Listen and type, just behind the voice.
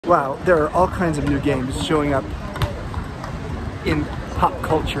Wow, there are all kinds of new games showing up in pop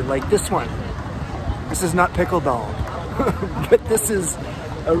culture, like this one. This is not Pickleball, but this is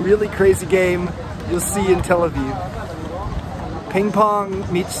a really crazy game you'll see in Tel Aviv. Ping pong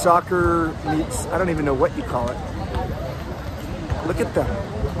meets soccer meets, I don't even know what you call it. Look at them.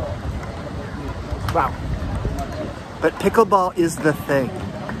 Wow. But pickleball is the thing.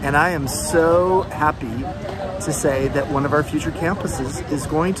 And I am so happy to say that one of our future campuses is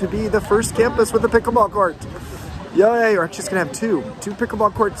going to be the first campus with a pickleball court. Yay, we're just gonna have two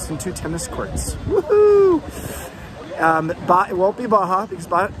pickleball courts and 2 tennis courts. Woohoo! It won't be Baja, because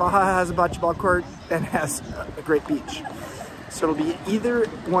Baja has a bocce ball court and has a great beach. So it'll be either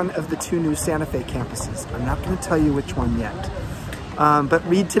one of the 2 new Santa Fe campuses. I'm not gonna tell you which one yet. But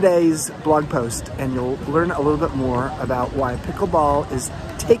read today's blog post and you'll learn a little bit more about why pickleball is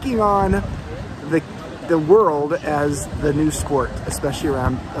taking on the world as the new sport, especially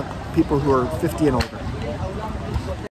around people who are 50 and older.